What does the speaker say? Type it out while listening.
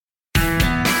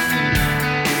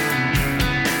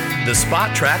the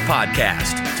Spot Track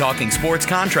Podcast, talking sports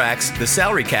contracts, the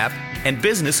salary cap, and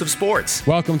business of sports.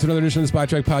 Welcome to another edition of the Spot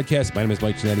Track Podcast. My name is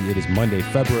Mike Ginnitti. It is Monday,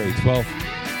 February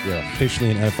 12th. We are officially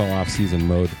in NFL Offseason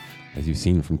mode, as you've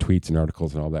seen from tweets and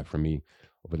articles and all that from me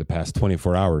over the past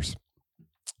 24 hours.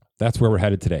 That's where we're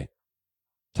headed today.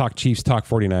 Talk Chiefs, talk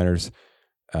 49ers,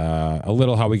 a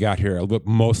little how we got here, a little,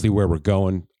 mostly where we're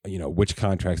going, which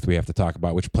contracts do we have to talk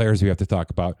about, which players do we have to talk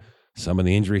about, some of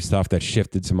the injury stuff that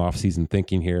shifted some offseason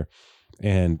thinking here,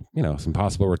 and, some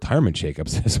possible retirement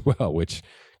shakeups as well, which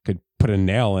could put a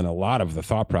nail in a lot of the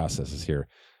thought processes here.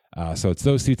 So it's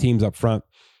those two teams up front.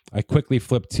 I quickly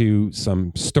flip to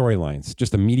some storylines,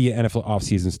 just immediate NFL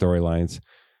offseason storylines,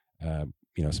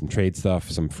 some trade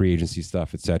stuff, some free agency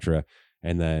stuff, etc.,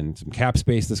 and then some cap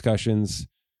space discussions,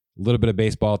 a little bit of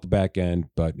baseball at the back end,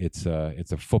 but it's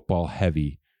a football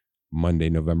heavy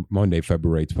Monday,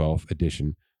 February 12th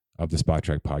edition of the Spot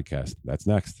Track Podcast. That's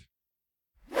next.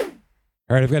 All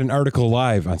right, I've got an article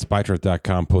live on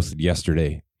SpotTrack.com posted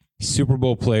yesterday. Super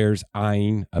Bowl players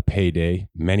eyeing a payday.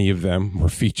 Many of them were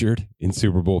featured in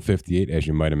Super Bowl 58, as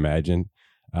you might imagine.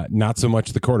 Not so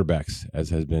much the quarterbacks, as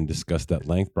has been discussed at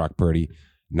length. Brock Purdy,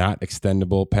 not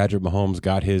extendable. Patrick Mahomes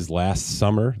got his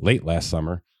late last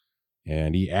summer,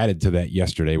 and he added to that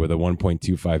yesterday with a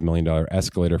 $1.25 million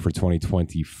escalator for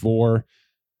 2024.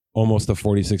 Almost a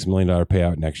 $46 million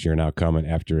payout next year now coming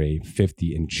after a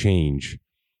 50 and change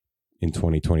in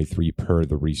 2023 per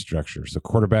the restructure. So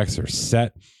quarterbacks are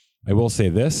set. I will say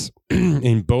this,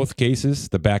 in both cases,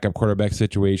 the backup quarterback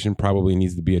situation probably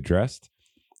needs to be addressed.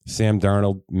 Sam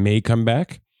Darnold may come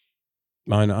back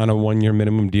on a one-year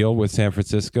minimum deal with San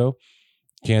Francisco.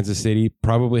 Kansas City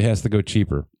probably has to go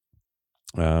cheaper.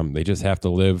 They just have to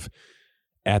live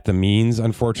at the means,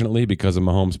 unfortunately, because of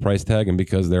Mahomes' price tag and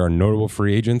because there are notable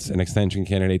free agents and extension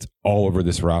candidates all over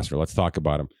this roster. Let's talk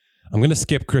about them. I'm going to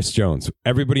skip Chris Jones.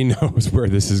 Everybody knows where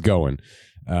this is going.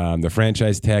 The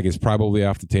franchise tag is probably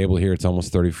off the table here. It's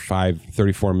almost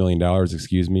 $34 million,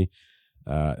 excuse me.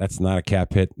 That's not a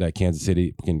cap hit that Kansas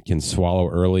City can swallow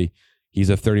early. He's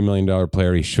a $30 million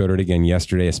player. He showed it again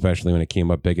yesterday, especially when it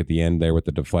came up big at the end there with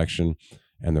the deflection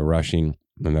and the rushing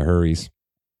and the hurries.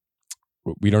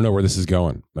 We don't know where this is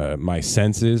going. My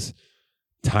sense is,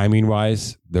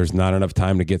 timing-wise, there's not enough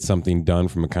time to get something done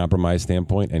from a compromise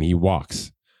standpoint, and he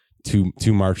walks to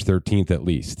March 13th at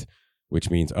least,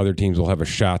 which means other teams will have a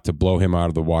shot to blow him out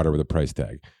of the water with a price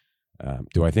tag.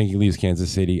 Do I think he leaves Kansas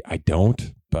City? I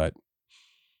don't, but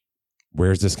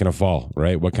where's this going to fall,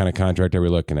 right? What kind of contract are we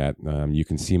looking at? You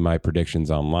can see my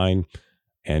predictions online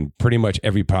and pretty much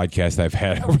every podcast I've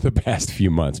had over the past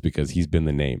few months because he's been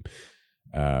the name.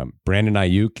 Brandon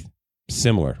Ayuk,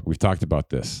 similar. We've talked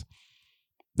about this.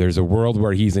 There's a world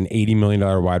where he's an $80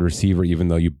 million wide receiver, even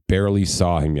though you barely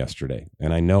saw him yesterday.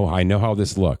 And I know how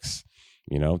this looks.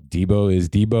 Debo is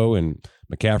Debo and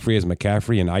McCaffrey is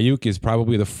McCaffrey, and Ayuk is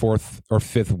probably the fourth or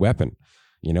fifth weapon.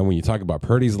 When you talk about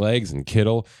Purdy's legs and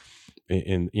Kittle,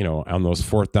 on those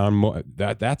fourth down,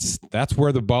 that's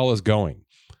where the ball is going.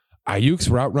 Ayuk's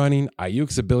route running,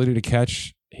 Ayuk's ability to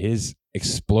catch, his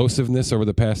explosiveness over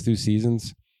the past two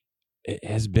seasons, it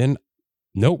has been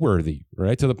noteworthy,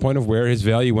 right? To the point of where his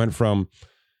value went from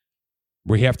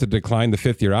we have to decline the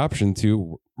fifth-year option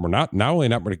to we're not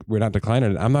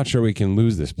declining it. I'm not sure we can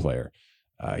lose this player.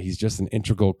 He's just an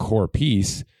integral core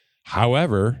piece.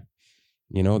 However,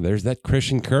 there's that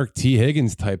Christian Kirk, T.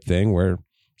 Higgins type thing where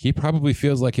he probably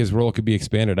feels like his role could be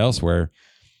expanded elsewhere.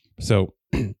 So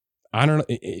on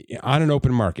an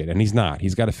open market, and he's not.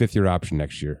 He's got a fifth-year option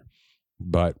next year.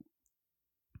 But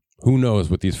who knows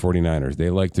with these 49ers?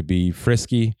 They like to be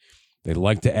frisky. They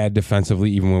like to add defensively,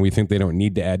 even when we think they don't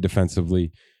need to add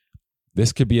defensively.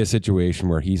 This could be a situation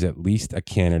where he's at least a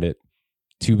candidate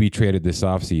to be traded this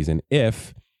offseason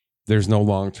if there's no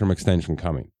long-term extension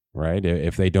coming, right?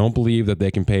 If they don't believe that they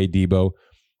can pay Debo,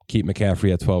 keep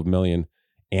McCaffrey at $12 million,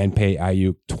 and pay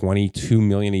Ayuk $22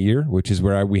 million a year, which is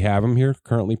where we have him here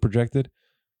currently projected,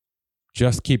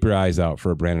 just keep your eyes out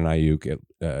for a Brandon Ayuk,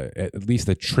 at least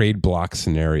a trade block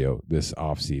scenario this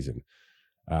offseason.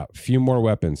 A few more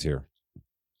weapons here,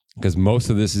 because most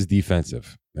of this is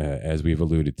defensive, as we've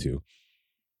alluded to.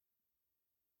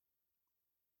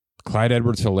 Clyde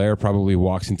Edwards-Helaire probably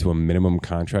walks into a minimum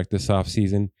contract this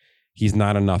offseason. He's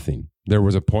not a nothing. There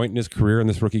was a point in his career in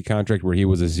this rookie contract where he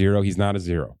was a zero. He's not a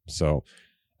zero. So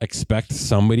expect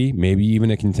somebody, maybe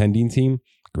even a contending team,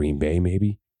 Green Bay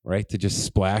maybe, right, to just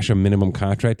splash a minimum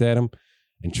contract at him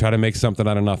and try to make something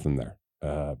out of nothing there.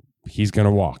 He's going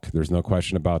to walk. There's no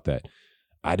question about that.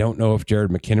 I don't know if Jared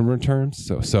McKinnon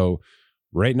returns. So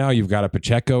right now you've got a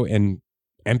Pacheco and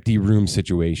empty room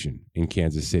situation in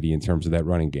Kansas City in terms of that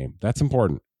running game. That's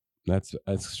important. That's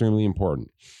extremely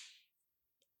important.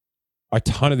 A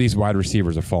ton of these wide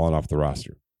receivers are falling off the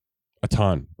roster. A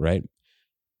ton, right?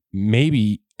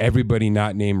 Maybe everybody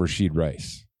not named Rashid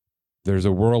Rice. There's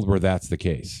a world where that's the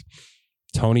case.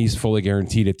 Tony's fully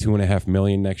guaranteed at $2.5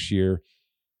 million next year.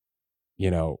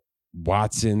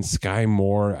 Watson, Sky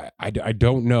Moore. I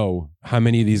don't know how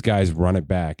many of these guys run it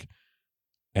back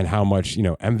and how much,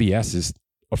 MVS is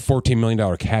a $14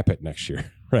 million cap hit next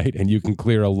year, right? And you can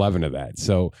clear 11 of that.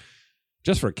 So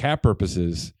just for cap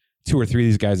purposes, 2 or 3 of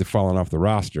these guys have fallen off the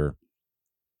roster.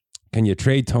 Can you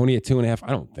trade Tony at 2.5?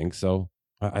 I don't think so.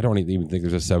 I don't even think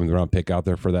there's a 7th round pick out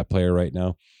there for that player right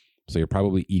now. So you're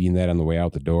probably eating that on the way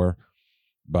out the door.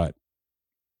 But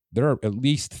there are at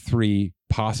least 3,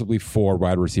 possibly 4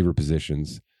 wide receiver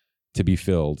positions to be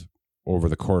filled over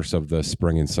the course of the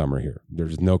spring and summer here.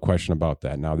 There's no question about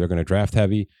that. Now, they're going to draft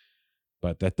heavy,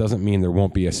 but that doesn't mean there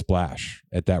won't be a splash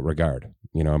at that regard.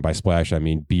 And by splash, I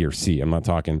mean B or C. I'm not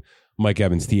talking Mike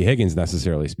Evans, T. Higgins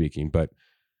necessarily speaking, but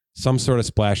some sort of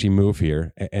splashy move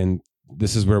here. And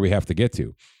this is where we have to get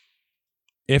to.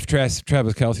 If Travis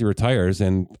Kelce retires,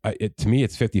 and to me,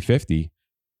 it's 50-50,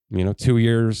 2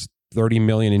 years, $30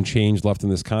 million and change left in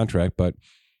this contract, but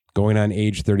going on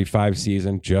age 35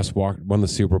 season, just won the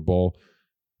Super Bowl.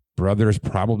 Brother is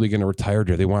probably going to retire.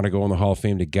 Do they want to go in the Hall of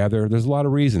Fame together? There's a lot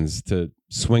of reasons to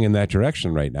swing in that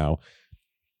direction right now.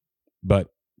 But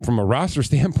from a roster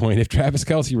standpoint, if Travis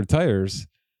Kelce retires,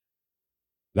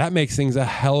 that makes things a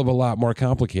hell of a lot more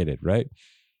complicated, right?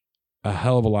 A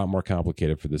hell of a lot more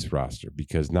complicated for this roster,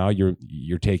 because now you're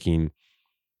taking,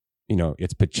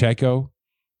 it's Pacheco,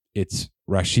 it's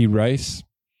Rashid Rice,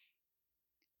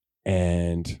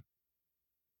 and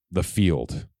the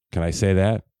field. Can I say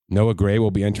that? Noah Gray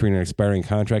will be entering an expiring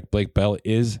contract. Blake Bell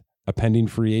is a pending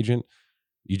free agent.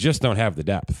 You just don't have the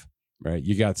depth, right?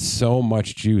 You got so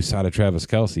much juice out of Travis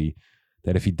Kelce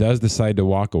that if he does decide to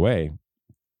walk away,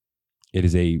 it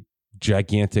is a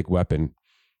gigantic weapon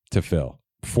to fill.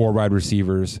 4 wide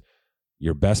receivers,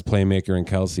 your best playmaker in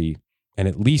Kelce, and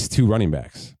at least 2 running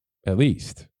backs, at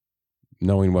least,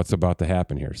 knowing what's about to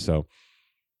happen here. So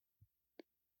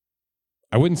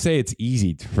I wouldn't say it's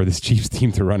easy for this Chiefs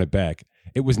team to run it back.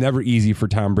 It was never easy for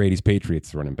Tom Brady's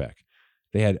Patriots to run it back.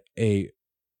 They had a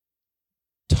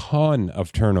ton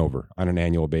of turnover on an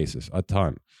annual basis, a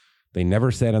ton. They never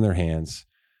sat on their hands.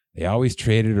 They always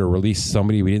traded or released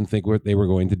somebody we didn't think what they were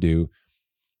going to do.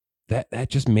 That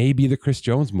just may be the Chris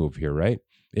Jones move here, right?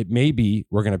 It may be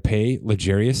we're going to pay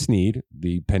L'Jarius Sneed,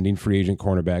 the pending free agent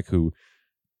cornerback, who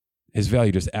his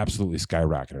value just absolutely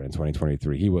skyrocketed in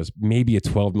 2023. He was maybe a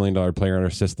 $12 million player in our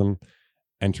system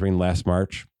entering last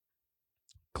March.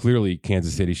 Clearly,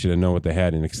 Kansas City should have known what they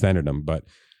had and extended him, but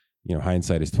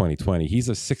hindsight is 2020. He's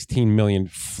a $16 million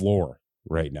floor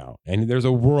right now, and there's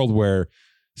a world where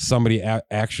somebody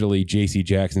actually J.C.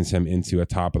 Jacksons him into a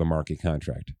top of the market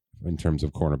contract in terms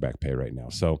of cornerback pay right now.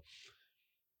 So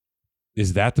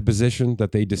is that the position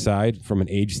that they decide from an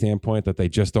age standpoint that they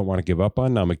just don't want to give up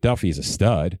on? Now, McDuffie's a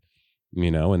stud,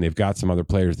 and they've got some other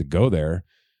players to go there,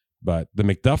 but the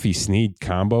McDuffie-Sneed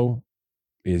combo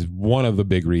is one of the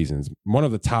big reasons, one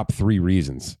of the top 3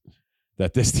 reasons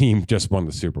that this team just won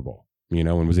the Super Bowl,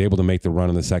 and was able to make the run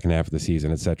in the second half of the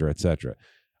season, et cetera, et cetera.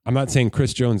 I'm not saying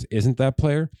Chris Jones isn't that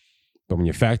player, but when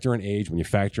you factor in age, when you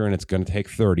factor in it's going to take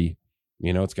 30,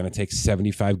 it's going to take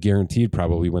 75 guaranteed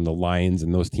probably when the Lions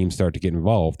and those teams start to get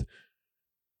involved.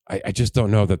 I just don't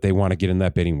know that they want to get in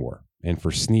that bidding war. And for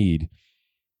Sneed,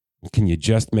 can you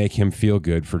just make him feel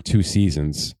good for 2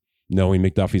 seasons, knowing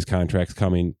McDuffie's contract's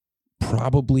coming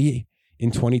probably in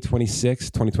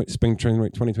 2026, spring training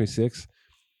 2026?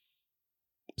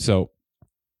 So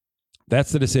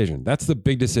that's the decision. That's the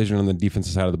big decision on the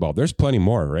defensive side of the ball. There's plenty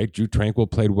more, right? Drew Tranquill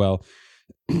played well.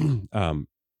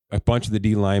 A bunch of the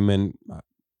D linemen,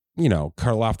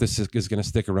 Karlaftis is going to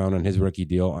stick around on his rookie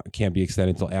deal. Can't be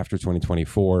extended until after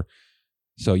 2024.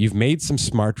 So you've made some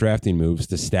smart drafting moves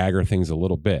to stagger things a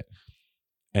little bit.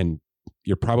 And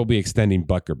you're probably extending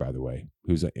Butker, by the way,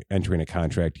 who's entering a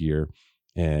contract year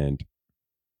and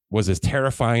was as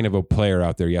terrifying of a player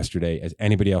out there yesterday as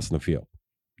anybody else in the field.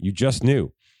 You just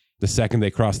knew the second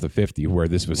they crossed the 50 where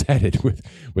this was headed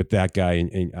with that guy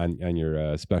on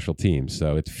your special teams.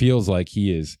 So it feels like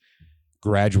he is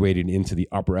graduated into the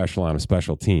upper echelon of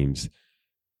special teams.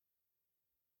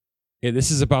 This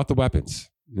is about the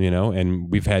weapons, and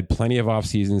we've had plenty of off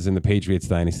seasons in the Patriots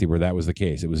dynasty where that was the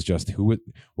case. It was just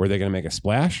were they going to make a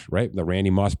splash, right? The Randy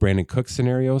Moss, Brandon Cook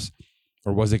scenarios,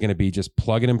 or was it going to be just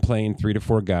plugging and playing 3 to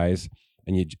 4 guys,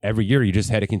 and every year you just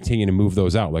had to continue to move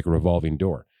those out like a revolving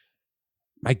door?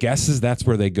 My guess is that's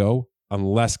where they go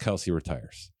unless Kelce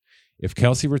retires. if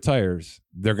Kelsey retires,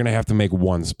 they're going to have to make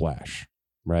one splash,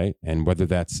 right? And whether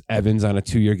that's Evans on a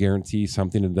 2-year guarantee,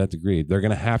 something to that degree, they're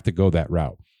going to have to go that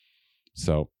route.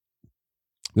 So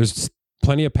there's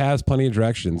plenty of paths, plenty of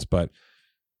directions, but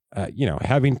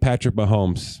having Patrick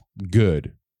Mahomes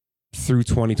good through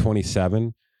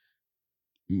 2027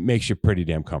 makes you pretty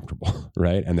damn comfortable,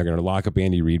 right? And they're going to lock up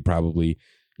Andy Reid probably.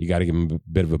 You got to give him a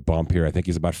bit of a bump here. I think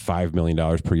he's about $5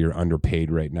 million per year underpaid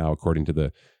right now, according to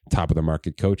the top of the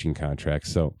market coaching contract.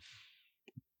 So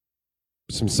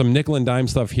some nickel and dime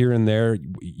stuff here and there.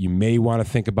 You may want to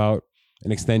think about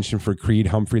an extension for Creed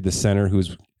Humphrey, the center,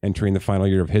 who's entering the final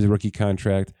year of his rookie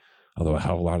contract. Although a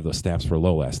hell of a lot of those snaps were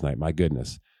low last night. My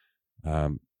goodness.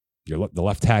 The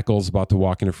left tackle's about to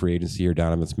walk into free agency here.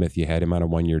 Donovan Smith, you had him on a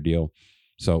 1-year deal.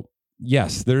 So,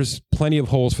 yes, there's plenty of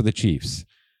holes for the Chiefs.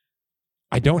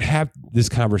 I don't have this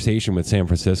conversation with San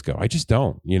Francisco. I just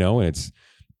don't, and it's,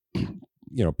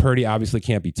 Purdy obviously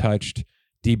can't be touched.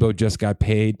 Debo just got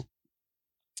paid.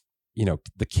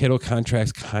 The Kittle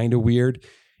contract's kind of weird.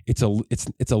 It's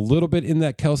a little bit in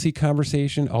that Kelsey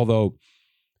conversation, although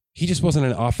he just wasn't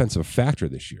an offensive factor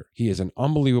this year. He is an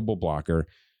unbelievable blocker.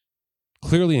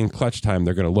 Clearly in clutch time,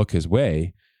 they're going to look his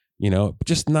way, but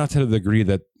just not to the degree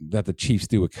that the Chiefs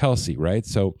do with Kelsey, right?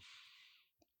 So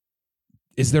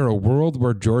is there a world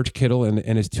where George Kittle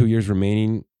and his 2 years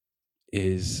remaining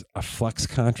is a flex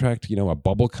contract, a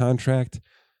bubble contract?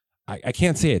 I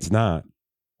can't say it's not.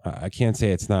 I can't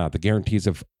say it's not. The guarantees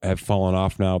have fallen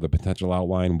off now. The potential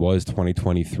outline was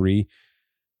 2023.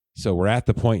 So we're at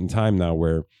the point in time now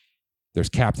where there's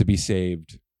cap to be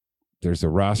saved. There's a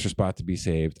roster spot to be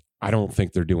saved. I don't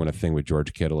think they're doing a thing with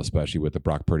George Kittle, especially with the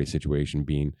Brock Purdy situation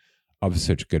being of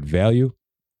such good value.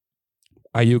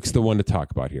 Ayuk's the one to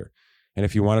talk about here. And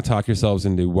if you want to talk yourselves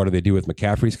into what do they do with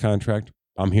McCaffrey's contract,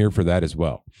 I'm here for that as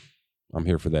well. I'm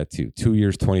here for that too. 2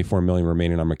 years, $24 million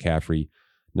remaining on McCaffrey.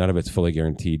 None of it's fully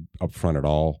guaranteed up front at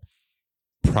all.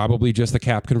 Probably just a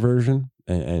cap conversion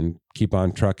and keep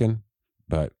on trucking.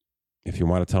 But if you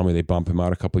want to tell me they bump him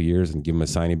out a couple of years and give him a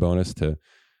signing bonus to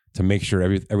make sure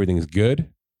everything's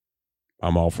good,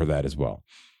 I'm all for that as well.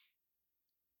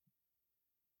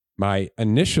 My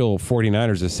initial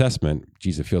 49ers assessment,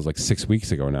 geez, it feels like 6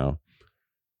 weeks ago now,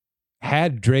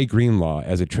 had Dre Greenlaw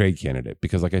as a trade candidate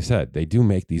because, like I said, they do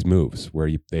make these moves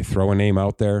where they throw a name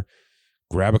out there,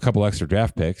 grab a couple extra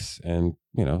draft picks, and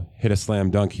hit a slam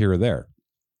dunk here or there.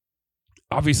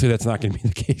 Obviously, that's not going to be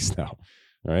the case now,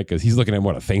 all right? Because he's looking at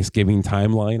a Thanksgiving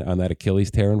timeline on that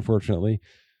Achilles tear, unfortunately.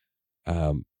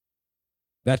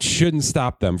 That shouldn't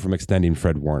stop them from extending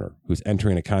Fred Warner, who's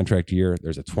entering a contract year.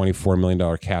 There's a $24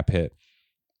 million cap hit.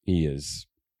 He is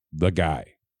the guy,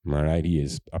 all right? He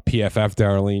is a PFF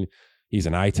darling. He's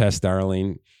an eye test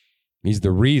darling. He's the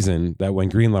reason that when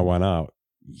Greenlaw went out,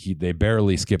 they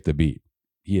barely skipped a beat.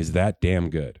 He is that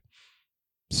damn good.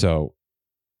 So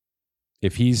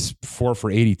if he's 4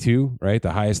 for 82, right,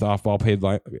 the highest paid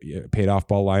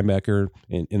off-ball linebacker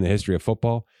in the history of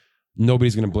football,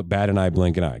 nobody's going to bat an eye,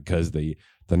 blink an eye, because the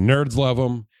nerds love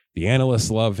him, the analysts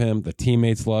love him, the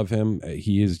teammates love him.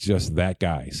 He is just that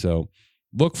guy. So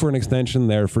look for an extension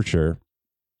there for sure.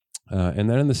 And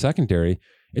then in the secondary,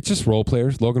 it's just role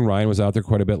players. Logan Ryan was out there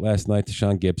quite a bit last night.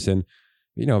 Deshaun Gibson,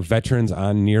 veterans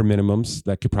on near minimums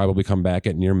that could probably come back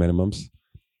at near minimums.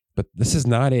 But this is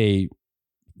not the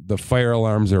fire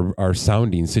alarms are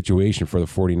sounding situation for the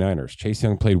 49ers. Chase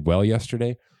Young played well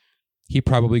yesterday. He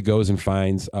probably goes and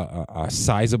finds a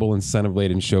sizable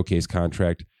incentive-laden showcase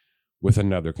contract with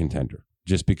another contender,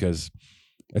 just because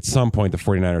at some point the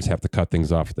 49ers have to cut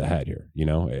things off at the head here.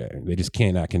 They just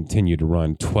cannot continue to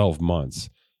run 12 months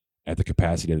at the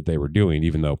capacity that they were doing,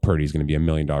 even though Purdy's going to be $1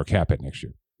 million cap hit next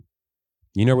year.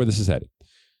 You know where this is headed.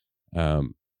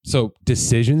 So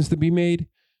decisions to be made,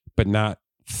 but not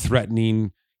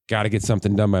threatening, got to get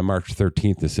something done by March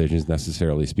 13th decisions,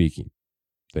 necessarily speaking.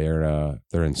 They're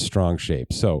in strong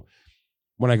shape. So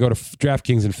when I go to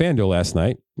DraftKings and FanDuel last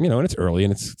night, and it's early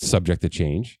and it's subject to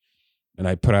change, and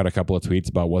I put out a couple of tweets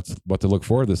about what to look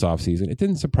for this offseason, it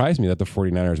didn't surprise me that the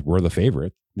 49ers were the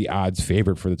favorite, the odds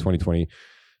favorite for the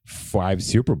 2025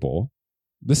 Super Bowl.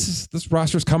 This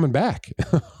roster's coming back.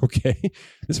 Okay.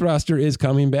 This roster is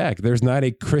coming back. There's not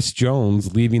a Chris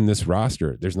Jones leaving this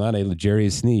roster. There's not a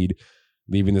L'Jarius Sneed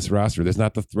leaving this roster. There's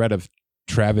not the threat of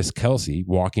Travis Kelce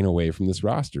walking away from this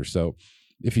roster. So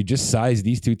if you just size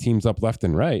these two teams up left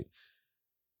and right,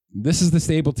 this is the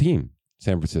stable team,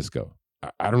 San Francisco.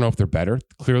 I don't know if they're better.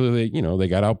 Clearly, they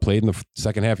got outplayed in the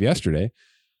second half yesterday.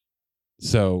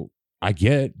 So I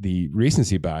get the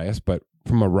recency bias, but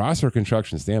from a roster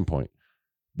construction standpoint,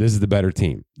 this is the better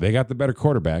team. They got the better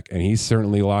quarterback, and he's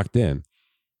certainly locked in.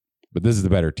 But this is the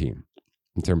better team.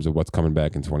 in terms of what's coming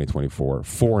back in 2024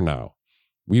 for now.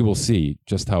 We will see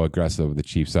just how aggressive the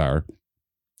Chiefs are.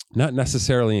 Not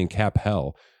necessarily in cap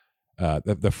hell.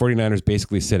 The 49ers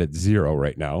basically sit at 0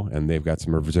 right now, and they've got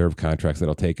some reserve contracts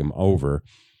that'll take them over.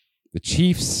 The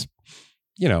Chiefs,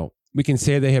 we can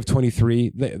say they have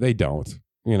 23. They don't.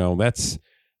 That's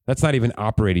not even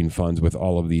operating funds with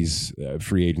all of these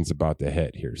free agents about to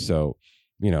hit here. So,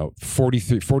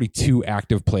 42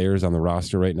 active players on the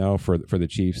roster right now for the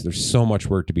Chiefs. There's so much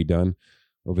work to be done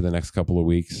over the next couple of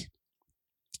weeks.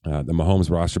 The Mahomes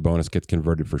roster bonus gets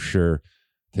converted for sure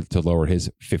to lower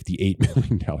his $58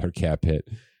 million cap hit,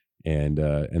 and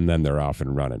then they're off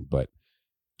and running. But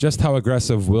just how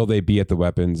aggressive will they be at the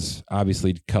weapons?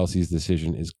 Obviously, Kelsey's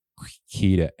decision is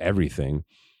key to everything,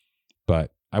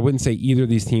 but I wouldn't say either of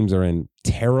these teams are in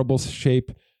terrible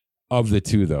shape. Of the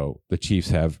two, though, the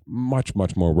Chiefs have much,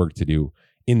 much more work to do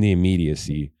in the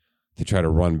immediacy to try to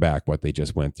run back what they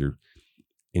just went through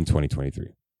in 2023.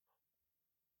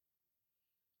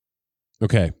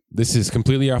 Okay, this is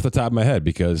completely off the top of my head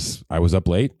because I was up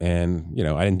late and,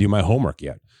 I didn't do my homework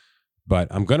yet. But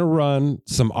I'm going to run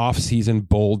some off-season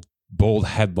bold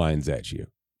headlines at you,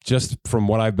 just from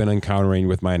what I've been encountering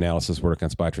with my analysis work on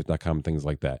SpyTrip.com and things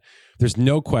like that. There's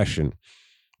no question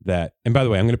that, and by the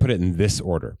way, I'm going to put it in this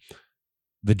order.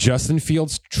 The Justin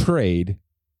Fields trade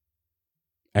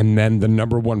and then the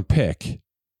number one pick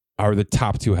are the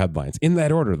top two headlines. In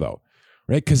that order, though,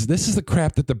 right? Because this is the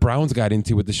crap that the Browns got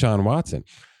into with Deshaun Watson.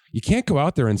 You can't go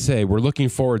out there and say, we're looking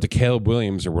forward to Caleb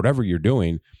Williams or whatever you're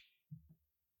doing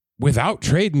without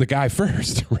trading the guy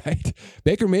first, right?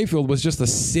 Baker Mayfield was just a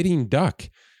sitting duck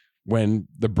when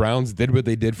the Browns did what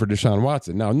they did for Deshaun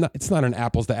Watson. Now, it's not an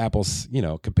apples to apples,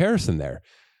 comparison there,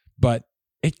 but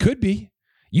it could be.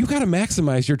 You got to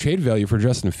maximize your trade value for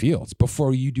Justin Fields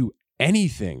before you do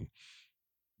anything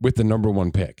with the number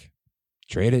one pick.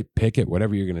 Trade it, pick it,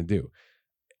 whatever you're going to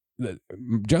do.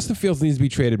 Justin Fields needs to be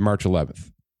traded March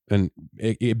 11th, and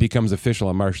it becomes official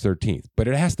on March 13th. But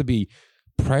it has to be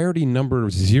priority number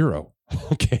 0,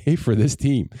 okay, for this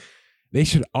team. They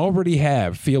should already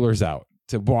have feelers out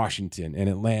to Washington and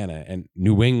Atlanta and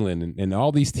New England and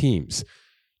all these teams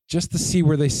just to see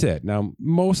where they sit. Now,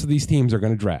 most of these teams are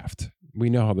going to draft. We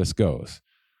know how this goes,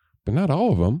 but not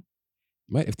all of them.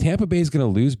 If Tampa Bay is going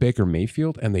to lose Baker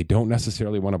Mayfield and they don't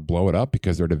necessarily want to blow it up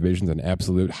because their division's an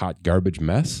absolute hot garbage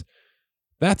mess,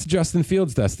 that's Justin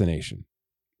Fields' destination,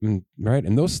 right?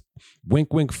 And those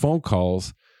wink phone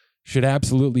calls should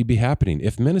absolutely be happening.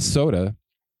 If Minnesota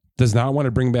does not want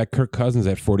to bring back Kirk Cousins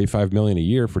at $45 million a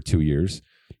year for 2 years,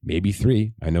 maybe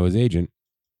 3, I know his agent,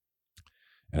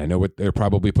 and I know what they're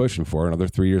probably pushing for, another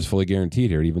 3 years fully guaranteed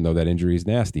here, even though that injury is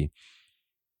nasty.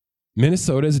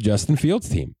 Minnesota is a Justin Fields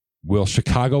team. Will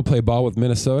Chicago play ball with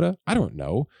Minnesota? I don't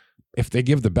know. If they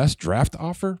give the best draft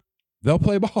offer, they'll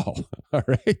play ball. All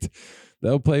right?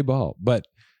 They'll play ball. But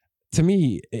to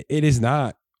me, it is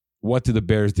not what do the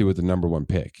Bears do with the number one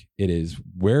pick. It is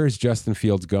where is Justin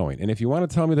Fields going? And if you want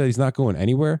to tell me that he's not going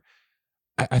anywhere,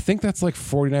 I think that's like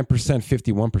 49%,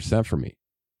 51% for me.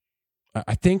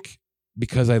 I think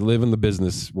because I live in the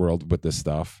business world with this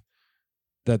stuff,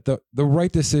 that the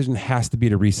right decision has to be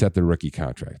to reset the rookie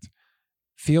contract.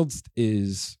 Fields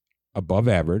is above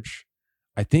average.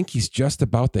 I think he's just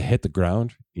about to hit the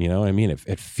ground. You know what I mean?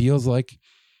 It feels like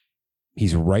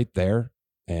he's right there.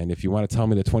 And if you want to tell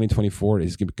me that 2024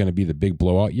 is going to be the big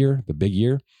blowout year, the big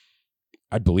year,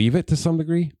 I'd believe it to some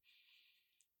degree.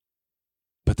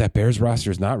 But that Bears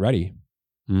roster is not ready.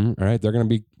 All right. They're going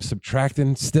to be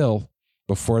subtracting still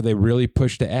before they really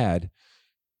push to add.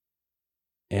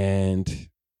 And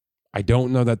I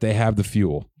don't know that they have the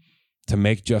fuel to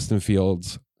make Justin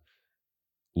Fields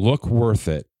look worth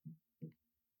it,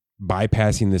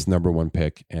 bypassing this number one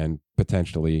pick and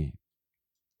potentially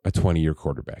a 20-year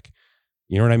quarterback.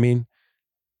 You know what I mean?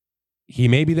 He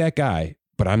may be that guy,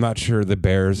 but I'm not sure the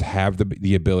Bears have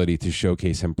the ability to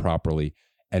showcase him properly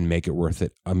and make it worth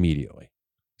it immediately.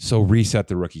 So reset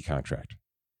the rookie contract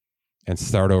and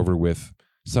start over with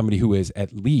somebody who is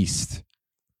at least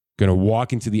going to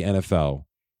walk into the NFL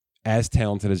as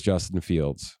talented as Justin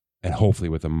Fields and hopefully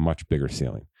with a much bigger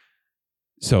ceiling.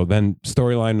 So then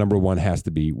storyline number one has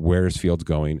to be, where is Fields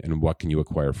going and what can you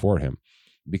acquire for him?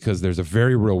 Because there's a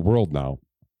very real world now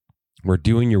where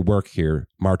doing your work here,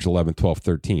 March 11th, 12th,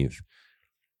 13th,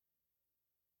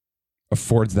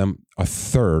 affords them a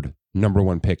third number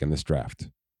one pick in this draft,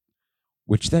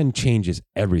 which then changes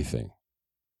everything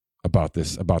about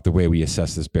the way we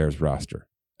assess this Bears roster.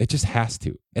 It just has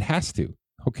to. It has to.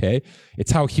 Okay.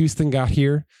 It's how Houston got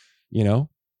here. You know,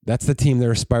 that's the team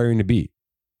they're aspiring to be,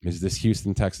 is this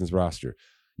Houston Texans roster.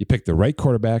 You pick the right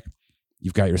quarterback,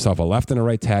 You've got yourself a left and a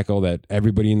right tackle that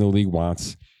everybody in the league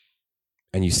wants.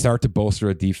 And you start to bolster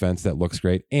a defense that looks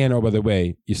great. And, oh, by the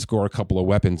way, you score a couple of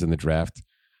weapons in the draft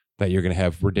that you're going to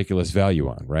have ridiculous value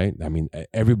on, right? I mean,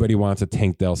 everybody wants a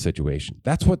Tank Dell situation.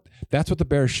 That's what the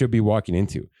Bears should be walking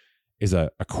into, is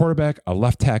a quarterback, a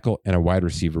left tackle, and a wide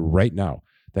receiver right now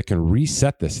that can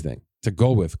reset this thing to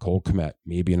go with Cole Kmet,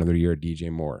 maybe another year of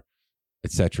DJ Moore,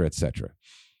 et cetera, et cetera.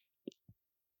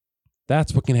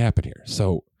 That's what can happen here.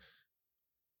 So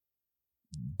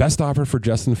best offer for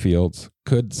Justin Fields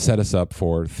could set us up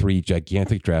for 3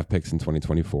 gigantic draft picks in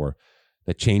 2024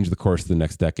 that change the course of the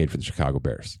next decade for the Chicago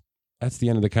Bears. That's the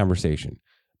end of the conversation.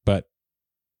 But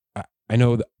I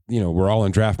know that, we're all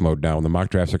in draft mode now, and the mock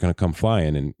drafts are going to come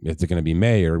flying, and it's going to be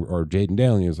May or Jaden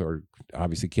Daniels or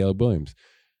obviously Caleb Williams.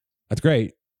 That's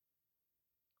great.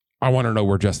 I want to know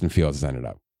where Justin Fields has ended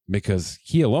up, because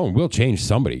he alone will change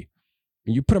somebody.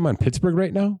 You put him on Pittsburgh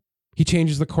right now, he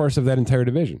changes the course of that entire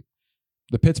division.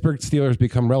 The Pittsburgh Steelers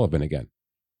become relevant again.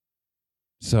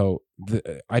 So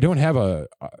I don't have a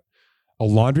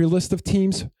laundry list of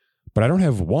teams, but I don't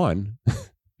have one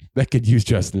that could use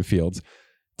Justin Fields.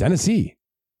 Tennessee,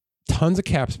 tons of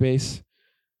cap space,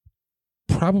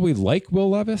 probably like Will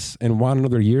Levis and want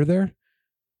another year there.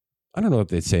 I don't know if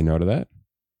they'd say no to that.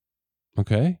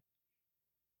 Okay.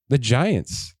 The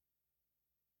Giants.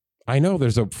 I know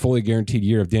there's a fully guaranteed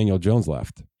year of Daniel Jones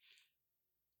left.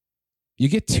 You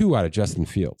get 2 out of Justin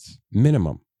Fields,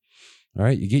 minimum. All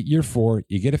right. You get year 4,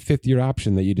 you get a 5th-year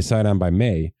option that you decide on by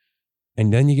May,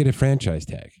 and then you get a franchise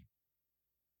tag.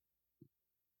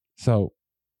 So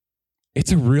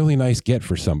it's a really nice get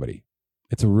for somebody.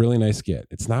 It's a really nice get.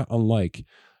 It's not unlike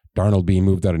Darnold being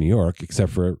moved out of New York,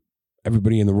 except for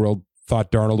everybody in the world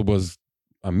thought Darnold was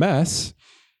a mess.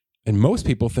 And most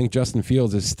people think Justin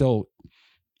Fields is still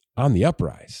on the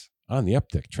uprise, on the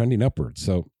uptick, trending upwards.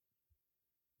 So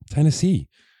Tennessee,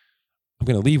 I'm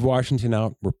going to leave Washington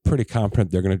out. We're pretty confident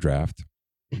they're going to draft.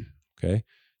 Okay.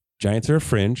 Giants are a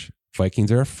fringe.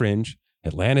 Vikings are a fringe.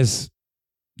 Atlanta's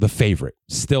the favorite.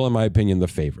 Still, in my opinion, the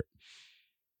favorite.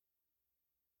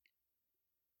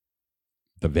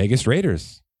 The Vegas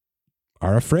Raiders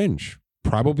are a fringe.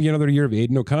 Probably another year of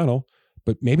Aiden O'Connell,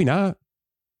 but maybe not.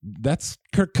 That's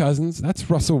Kirk Cousins. That's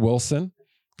Russell Wilson.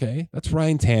 Okay. That's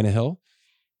Ryan Tannehill.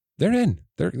 They're in.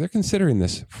 They're considering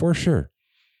this for sure.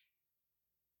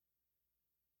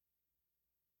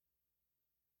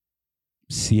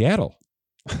 Seattle,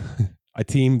 a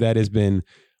team that has been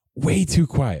way too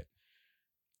quiet.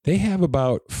 They have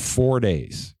about 4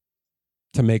 days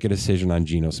to make a decision on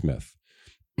Geno Smith.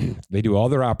 They do all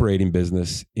their operating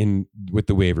business with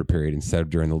the waiver period instead of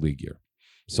during the league year.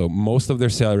 So most of their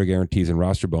salary guarantees and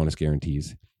roster bonus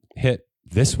guarantees hit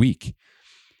this week.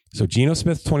 So Geno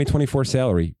Smith's 2024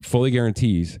 salary fully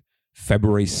guarantees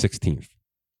February 16th,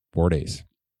 4 days.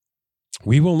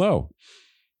 We will know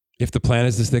if the plan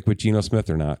is to stick with Geno Smith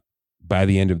or not by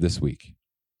the end of this week,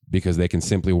 because they can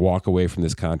simply walk away from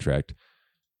this contract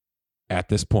at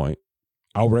this point,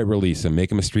 outright release him,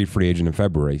 make him a street free agent in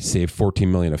February, save $14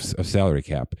 million of salary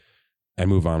cap, and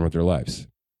move on with their lives.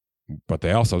 But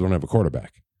they also don't have a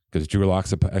quarterback, because Drew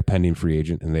Lock's a pending free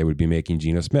agent, and they would be making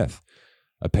Geno Smith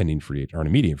a pending free agent or an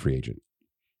immediate free agent.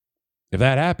 If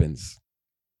that happens,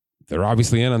 they're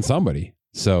obviously in on somebody.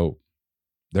 So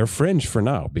they're fringe for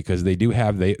now, because they do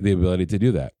have the ability to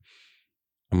do that.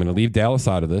 I'm going to leave Dallas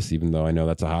out of this, even though I know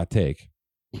that's a hot take.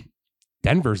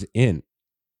 Denver's in.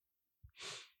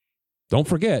 Don't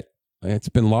forget, it's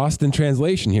been lost in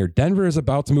translation here. Denver is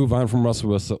about to move on from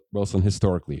Russell Wilson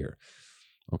historically here.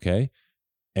 Okay?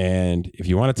 And if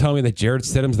you want to tell me that Jarrett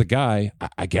Stidham's the guy,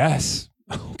 I guess.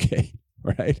 Okay.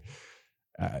 Right?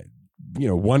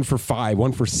 1 for 5,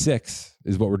 1 for 6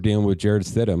 is what we're dealing with Jarrett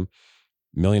Stidham. $1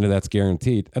 million of that's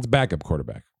guaranteed. That's backup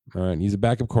quarterback. All right? He's a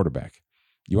backup quarterback.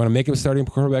 You want to make him a starting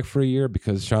quarterback for a year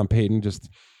because Sean Payton just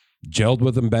gelled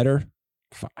with him better?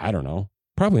 I don't know.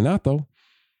 Probably not, though.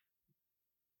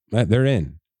 They're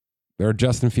in. They're a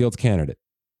Justin Fields candidate.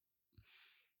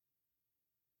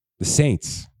 The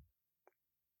Saints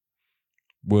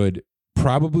would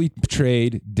probably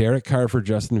trade Derek Carr for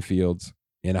Justin Fields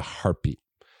in a heartbeat.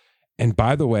 And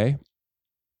by the way,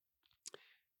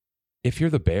 if you're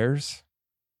the Bears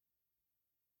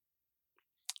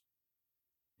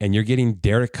and you're getting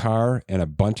Derek Carr and a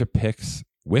bunch of picks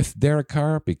with Derek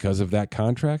Carr because of that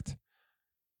contract,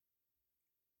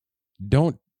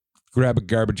 don't grab a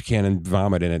garbage can and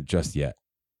vomit in it just yet.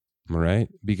 All right?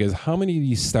 Because how many of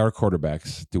these star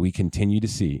quarterbacks do we continue to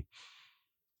see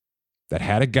that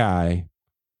had a guy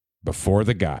before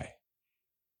the guy?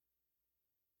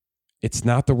 It's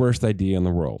not the worst idea in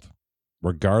the world,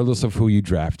 regardless of who you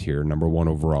draft here, number 1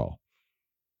 overall,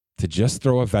 to just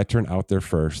throw a veteran out there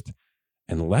first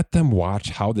and let them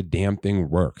watch how the damn thing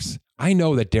works. I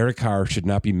know that Derek Carr should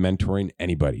not be mentoring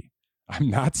anybody. I'm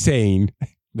not saying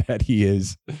that he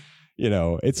is,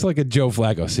 it's like a Joe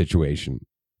Flacco situation.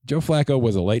 Joe Flacco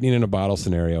was a lightning in a bottle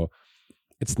scenario.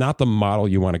 It's not the model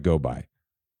you want to go by.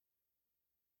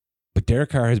 But Derek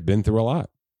Carr has been through a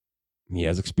lot. He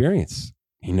has experience.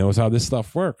 He knows how this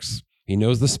stuff works. He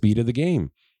knows the speed of the game,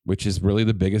 which is really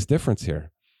the biggest difference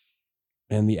here.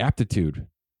 And the aptitude.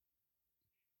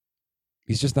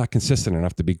 He's just not consistent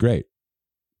enough to be great.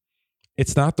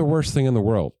 It's not the worst thing in the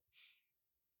world.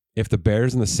 If the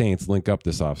Bears and the Saints link up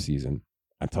this offseason,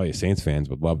 I tell you, Saints fans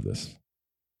would love this.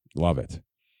 Love it.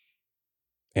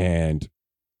 And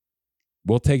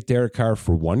we'll take Derek Carr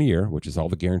for 1 year, which is all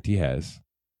the guarantee has.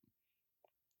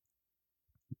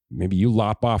 Maybe you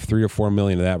lop off $3 or $4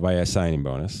 million of that via a signing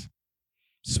bonus,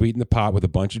 sweeten the pot with a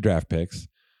bunch of draft picks,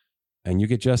 and you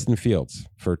get Justin Fields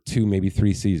for 2, maybe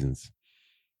 3 seasons.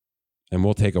 And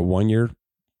we'll take a 1 year,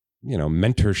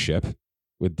 mentorship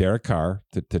with Derek Carr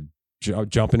to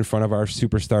jump in front of our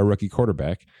superstar rookie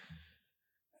quarterback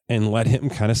and let him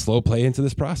kind of slow play into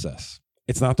this process.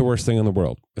 It's not the worst thing in the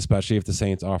world, especially if the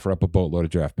Saints offer up a boatload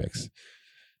of draft picks.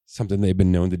 Something they've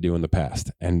been known to do in the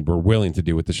past and were willing to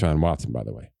do with Deshaun Watson, by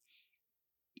the way.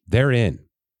 They're in.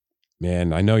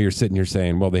 Man, I know you're sitting here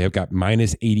saying, well, they have got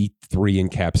minus 83 in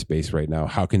cap space right now.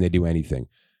 How can they do anything?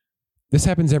 This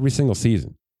happens every single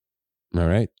season. All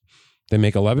right? They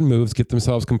make 11 moves, get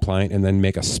themselves compliant, and then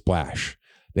make a splash.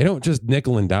 They don't just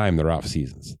nickel and dime their off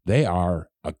seasons. They are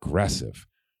aggressive.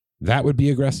 That would be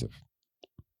aggressive.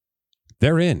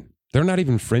 They're in. They're not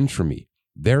even fringe for me.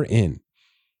 They're in.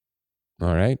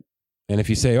 All right? And if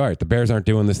you say, all right, the Bears aren't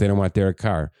doing this, they don't want Derek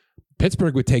Carr.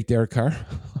 Pittsburgh would take Derek Carr,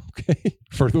 okay,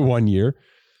 for the 1 year.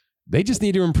 They just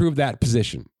need to improve that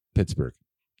position, Pittsburgh.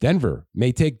 Denver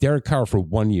may take Derek Carr for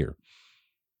 1 year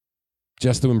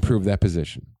just to improve that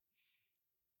position.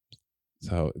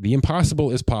 So the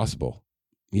impossible is possible,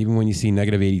 even when you see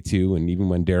negative 82 and even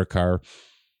when Derek Carr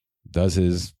does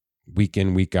his week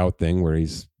in, week out thing where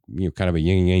he's kind of a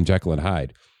yin and yang, Jekyll and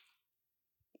Hyde.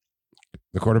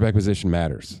 The quarterback position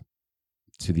matters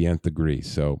to the nth degree.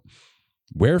 So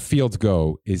where Fields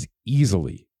go is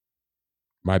easily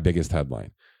my biggest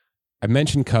headline. I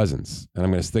mentioned Cousins, and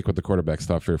I'm going to stick with the quarterback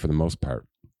stuff here for the most part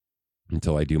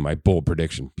until I do my bold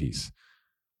prediction piece.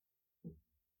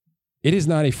 It is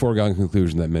not a foregone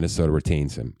conclusion that Minnesota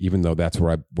retains him, even though that's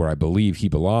where I believe he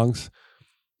belongs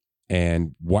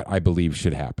and what I believe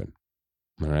should happen.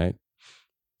 All right?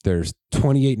 There's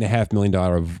 $28.5 million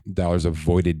of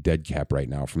voided dead cap right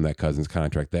now from that Cousins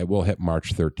contract that will hit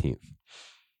March 13th.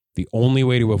 The only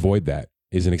way to avoid that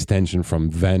is an extension from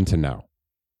then to now.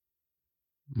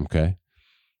 Okay?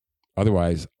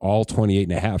 Otherwise, all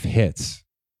 28.5 hits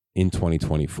in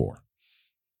 2024.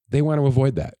 They want to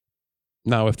avoid that.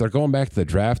 Now, if they're going back to the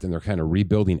draft and they're kind of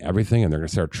rebuilding everything and they're going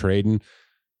to start trading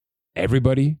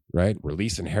everybody, right?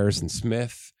 Releasing Harrison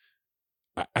Smith.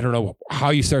 I don't know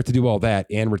how you start to do all that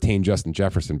and retain Justin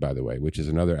Jefferson, by the way, which is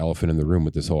another elephant in the room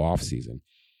with this whole offseason.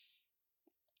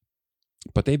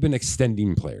 But they've been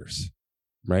extending players,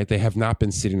 right? They have not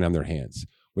been sitting on their hands,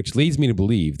 which leads me to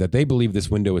believe that they believe this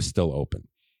window is still open,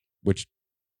 which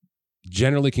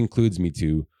generally concludes me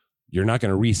to you're not going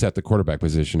to reset the quarterback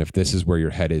position if this is where your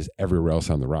head is everywhere else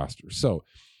on the roster. So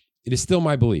it is still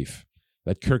my belief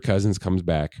that Kirk Cousins comes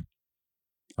back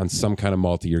on some kind of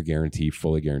multi-year guarantee,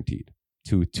 fully guaranteed.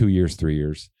 2 years, 3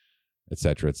 years, et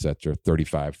cetera,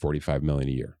 35, 45 million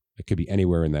a year. It could be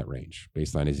anywhere in that range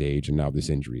based on his age and now this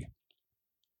injury.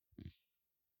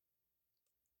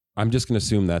 I'm just going to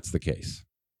assume that's the case.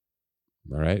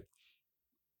 All right.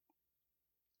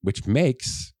 Which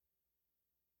makes,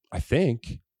 I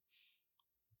think,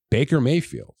 Baker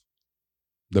Mayfield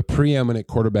the preeminent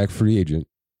quarterback free agent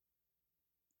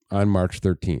on March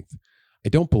 13th. I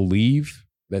don't believe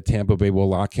that Tampa Bay will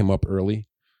lock him up early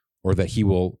or that he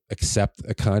will accept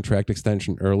a contract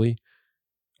extension early.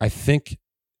 I think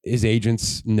his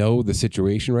agents know the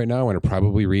situation right now and are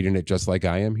probably reading it just like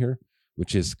I am here,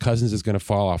 which is Cousins is going to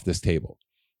fall off this table.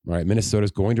 All right,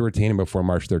 Minnesota's going to retain him before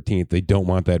March 13th. They don't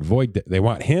want that void. They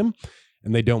want him,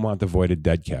 and they don't want the voided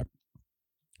dead cap,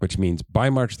 which means by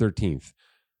March 13th,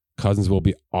 Cousins will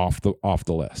be off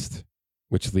the list,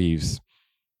 which leaves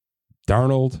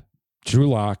Darnold, Drew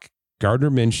Lock, Gardner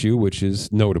Minshew, which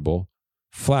is notable,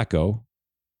 Flacco,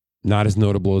 not as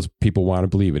notable as people want to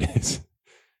believe it is,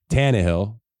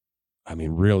 Tannehill, I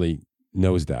mean, really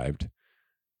nosedived,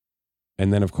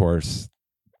 and then, of course,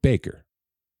 Baker.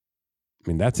 I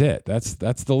mean, that's it. That's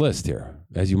the list here.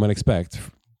 As you might expect,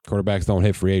 quarterbacks don't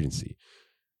hit free agency.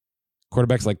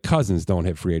 Quarterbacks like Cousins don't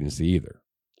hit free agency either.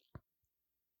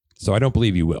 So I don't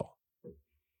believe you will.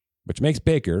 Which makes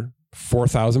Baker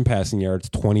 4,000 passing yards,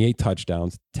 28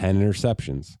 touchdowns, 10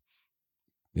 interceptions.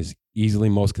 His easily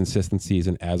most consistent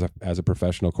season as a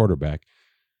professional quarterback,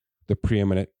 the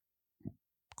preeminent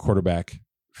quarterback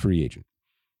free agent.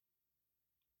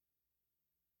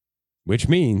 Which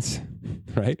means,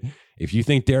 right, if you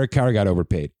think Derek Carr got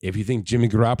overpaid, if you think Jimmy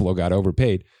Garoppolo got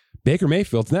overpaid, Baker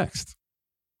Mayfield's next.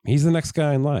 He's the next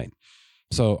guy in line.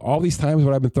 So all these times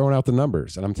when I've been throwing out the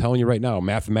numbers, and I'm telling you right now,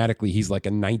 mathematically, he's like a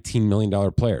 $19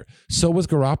 million player. So was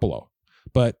Garoppolo.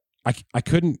 But I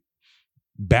couldn't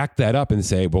back that up and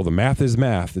say, well, the math is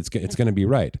math. It's going to be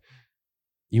right.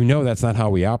 You know that's not how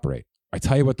we operate. I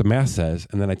tell you what the math says,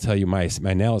 and then I tell you my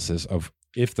analysis of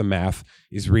if the math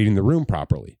is reading the room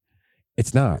properly.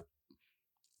 It's not.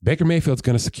 Baker Mayfield's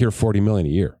going to secure $40 million a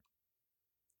year.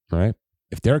 All right.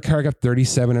 If Derek Carr got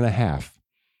 37.5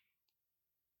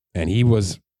 and he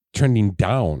was trending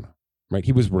down, right?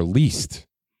 He was released.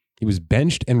 He was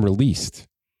benched and released.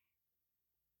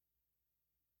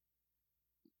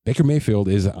 Baker Mayfield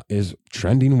is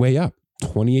trending way up.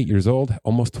 28 years old,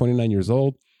 almost 29 years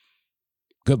old.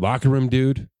 Good locker room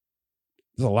dude.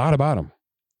 There's a lot about him.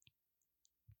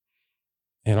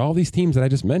 And all these teams that I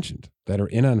just mentioned that are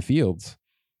in on fields,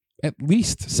 at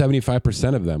least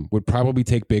 75% of them would probably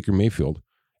take Baker Mayfield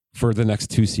for the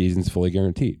next 2 seasons fully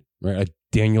guaranteed, right? A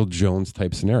Daniel Jones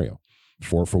type scenario.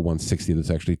 4 for 160, that's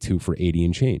actually 2 for 80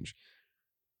 and change.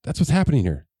 That's what's happening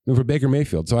here for Baker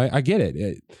Mayfield. So I get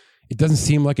it. It doesn't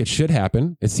seem like it should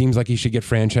happen. It seems like he should get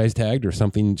franchise tagged or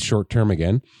something short term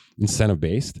again, incentive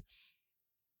based.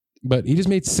 But he just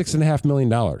made $6.5 million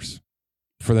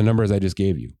for the numbers I just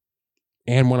gave you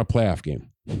and won a playoff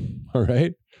game. All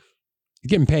right. He's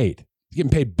getting paid. He's getting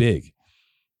paid big.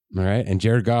 All right. And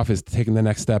Jared Goff is taking the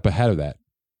next step ahead of that.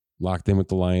 Locked in with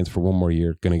the Lions for 1 more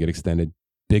year. Going to get extended.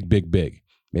 Big, big, big.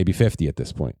 Maybe 50 at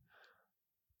this point.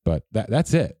 But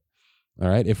that's it. All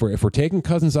right. If we're taking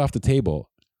Cousins off the table,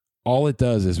 all it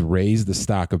does is raise the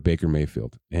stock of Baker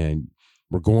Mayfield. And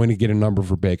we're going to get a number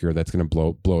for Baker that's going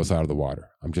to blow us out of the water.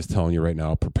 I'm just telling you right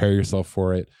now, prepare yourself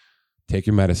for it. Take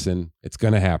your medicine. It's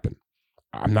going to happen.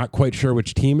 I'm not quite sure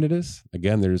which team it is.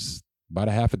 Again, there's about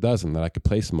a half a dozen that I could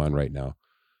place him on right now.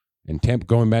 And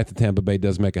going back to Tampa Bay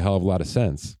does make a hell of a lot of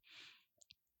sense.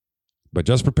 But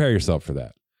just prepare yourself for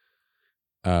that.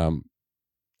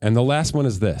 And the last one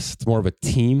is this. It's more of a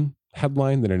team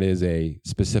headline than it is a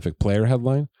specific player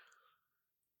headline.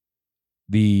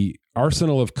 The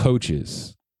arsenal of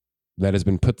coaches that has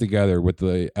been put together with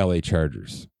the LA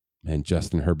Chargers and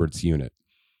Justin Herbert's unit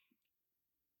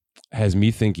has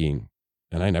me thinking,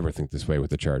 and I never think this way with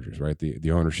the Chargers, right?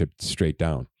 The ownership straight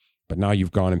down. But now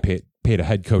you've gone and paid a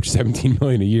head coach $17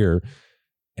 million a year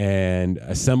and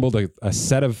assembled a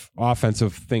set of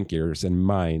offensive thinkers and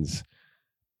minds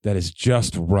that is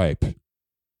just ripe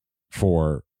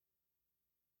for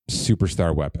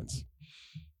superstar weapons.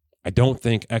 I don't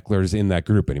think Eckler's in that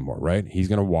group anymore, right? He's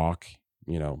going to walk,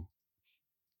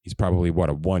 he's probably a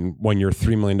one year,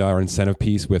 $3 million incentive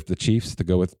piece with the Chiefs to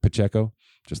go with Pacheco,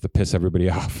 just to piss everybody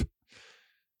off.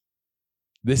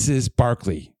 This is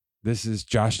Barkley. This is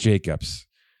Josh Jacobs.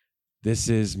 This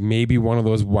is maybe one of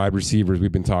those wide receivers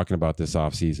we've been talking about this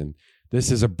offseason. This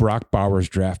is a Brock Bowers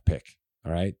draft pick,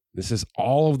 all right? This is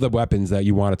all of the weapons that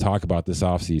you want to talk about this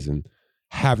offseason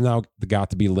have now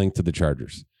got to be linked to the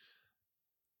Chargers.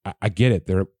 I get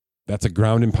it. That's a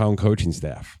ground and pound coaching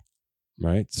staff,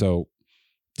 right? So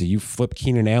do you flip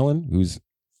Keenan Allen, who's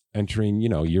entering,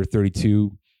 year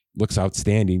 32, looks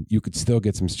outstanding? You could still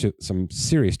get some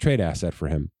serious trade asset for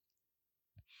him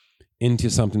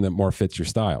into something that more fits your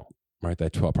style, right?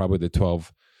 That 12, probably the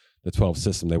 12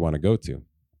 system they want to go to.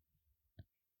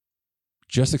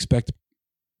 Just expect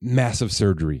massive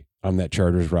surgery on that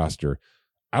Chargers roster.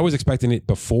 I was expecting it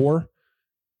before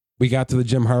we got to the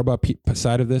Jim Harbaugh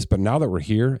side of this, but now that we're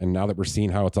here and now that we're seeing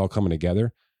how it's all coming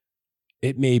together,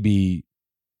 it may be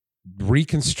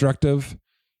reconstructive,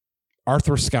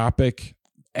 arthroscopic,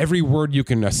 every word you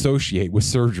can associate with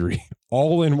surgery,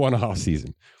 all in one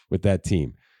offseason with that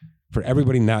team for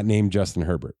everybody not named Justin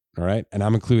Herbert, all right? And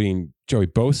I'm including Joey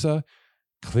Bosa,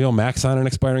 Khalil Mack's on an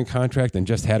expiring contract and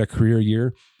just had a career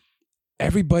year.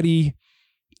 Everybody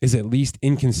is at least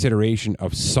in consideration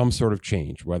of some sort of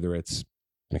change, whether it's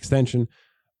an extension,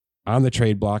 on the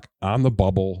trade block, on the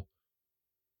bubble.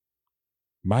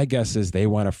 My guess is they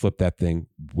want to flip that thing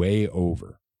way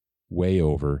over.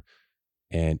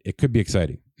 And it could be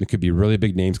exciting. It could be really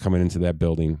big names coming into that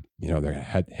building. They're going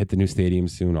to hit the new stadium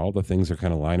soon. All the things are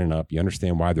kind of lining up. You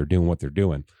understand why they're doing what they're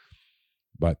doing.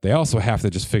 But they also have to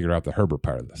just figure out the Herbert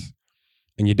part of this.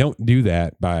 And you don't do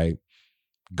that by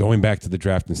going back to the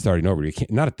draft and starting over. You can't,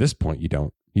 not at this point, you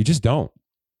don't. You just don't.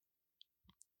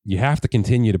 You have to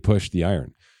continue to push the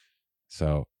iron.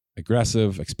 So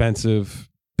aggressive, expensive,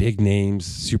 big names,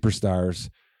 superstars.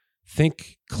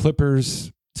 Think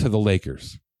Clippers to the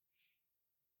Lakers,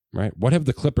 right? What have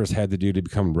the Clippers had to do to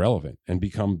become relevant and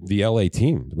become the LA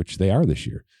team, which they are this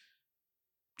year?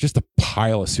 Just a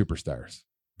pile of superstars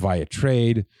via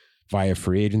trade, via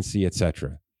free agency,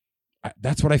 etc.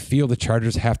 That's what I feel the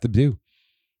Chargers have to do.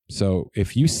 So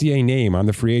if you see a name on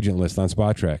the free agent list on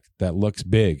SpotTrack that looks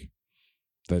big,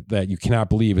 that you cannot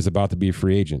believe is about to be a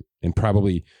free agent and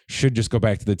probably should just go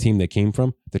back to the team they came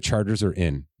from, the Chargers are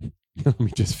in. Let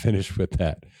me just finish with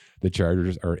that. The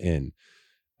Chargers are in.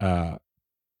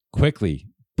 Quickly,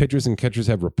 pitchers and catchers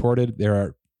have reported there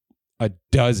are a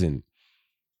dozen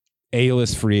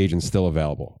A-list free agents still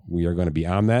available. We are going to be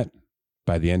on that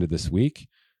by the end of this week.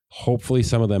 Hopefully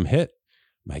some of them hit.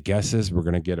 My guess is we're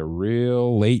going to get a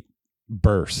real late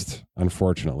burst,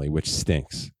 unfortunately, which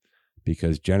stinks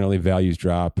because generally values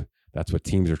drop. That's what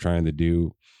teams are trying to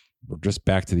do. We're just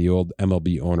back to the old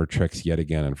MLB owner tricks yet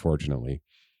again, unfortunately.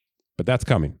 But that's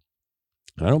coming.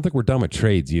 And I don't think we're done with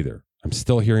trades either. I'm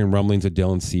still hearing rumblings of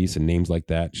Dylan Cease and names like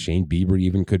that. Shane Bieber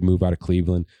even could move out of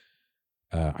Cleveland.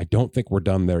 I don't think we're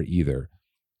done there either.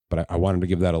 But I wanted to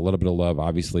give that a little bit of love.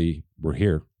 Obviously, we're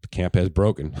here. The camp has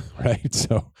broken, right?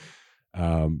 So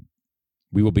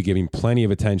we will be giving plenty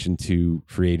of attention to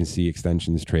free agency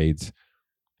extensions, trades,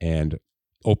 and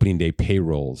opening day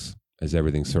payrolls as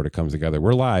everything sort of comes together.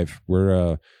 We're live.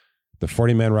 We're the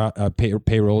 40-man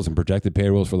payrolls and projected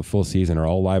payrolls for the full season are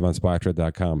all live on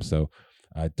SpotTrack.com. So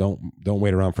don't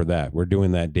wait around for that. We're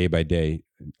doing that day by day,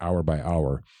 hour by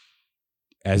hour.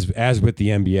 As with the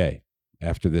NBA,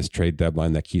 after this trade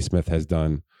deadline that Keith Smith has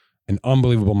done an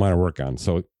unbelievable amount of work on.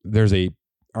 So there's a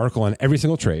article on every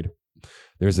single trade.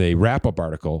 There's a wrap-up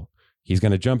article. He's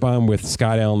going to jump on with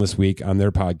Scott Allen this week on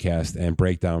their podcast and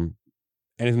break down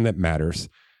anything that matters.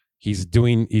 He's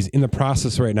in the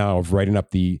process right now of writing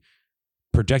up the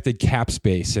projected cap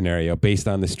space scenario based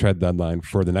on this trade deadline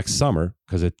for the next summer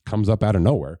because it comes up out of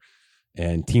nowhere.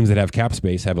 And teams that have cap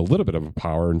space have a little bit of a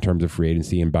power in terms of free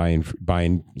agency and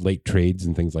buying late trades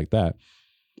and things like that.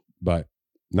 But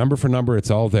number for number, it's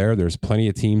all there. There's plenty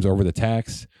of teams over the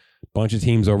tax, bunch of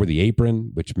teams over the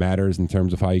apron, which matters in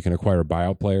terms of how you can acquire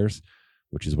buyout players,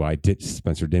 which is why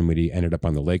Spencer Dinwiddie ended up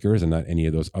on the Lakers and not any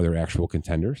of those other actual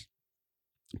contenders.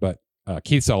 But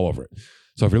Keith's all over it.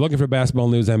 So if you're looking for basketball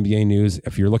news, NBA news,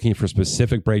 if you're looking for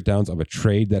specific breakdowns of a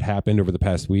trade that happened over the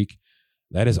past week,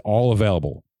 that is all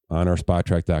available on our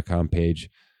SpotTrack.com page.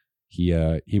 He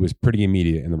was pretty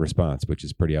immediate in the response, which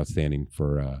is pretty outstanding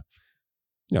for,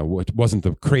 it wasn't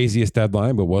the craziest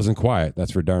deadline, but wasn't quiet.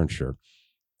 That's for darn sure.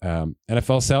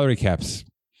 NFL salary caps.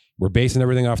 We're basing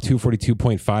everything off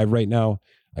 242.5 right now.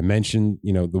 I mentioned,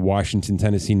 the Washington,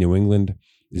 Tennessee, New England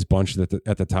is bunched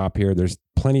at the top here. There's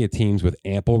plenty of teams with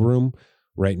ample room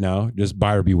right now. Just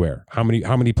buyer beware. How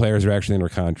many players are actually under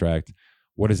contract?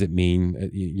 What does it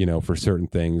mean, for certain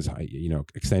things,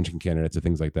 extension candidates and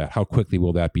things like that? How quickly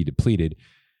will that be depleted?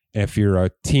 If you're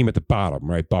a team at the bottom,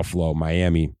 right? Buffalo,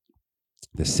 Miami,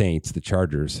 the Saints, the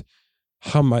Chargers,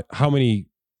 how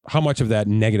much of that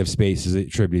negative space is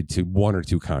attributed to one or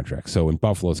two contracts? So in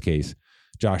Buffalo's case,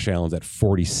 Josh Allen's at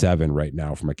 47 right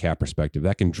now from a cap perspective.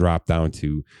 That can drop down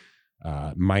to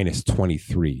minus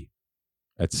 23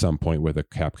 at some point with a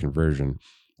cap conversion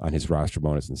on his roster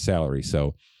bonus and salary.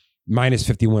 So minus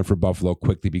 51 for Buffalo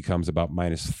quickly becomes about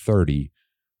minus 30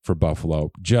 for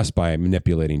Buffalo just by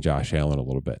manipulating Josh Allen a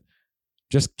little bit.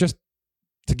 Just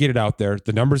to get it out there.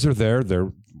 The numbers are there.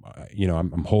 They're,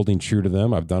 I'm holding true to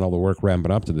them. I've done all the work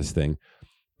ramping up to this thing,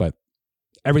 but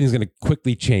everything's going to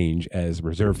quickly change as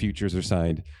reserve futures are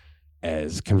signed,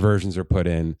 as conversions are put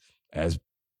in, as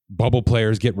bubble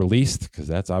players get released, because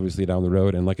that's obviously down the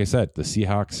road. And like I said, the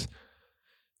Seahawks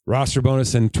roster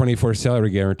bonus and 24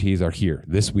 salary guarantees are here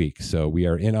this week. So we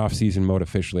are in off-season mode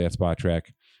officially at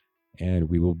SpotTrack, and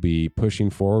we will be pushing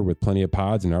forward with plenty of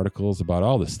pods and articles about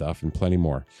all this stuff and plenty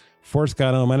more. For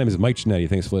Scott Allen, my name is Mike Ginnitti.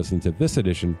 Thanks for listening to this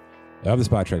edition of the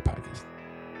SpotTrack Podcast.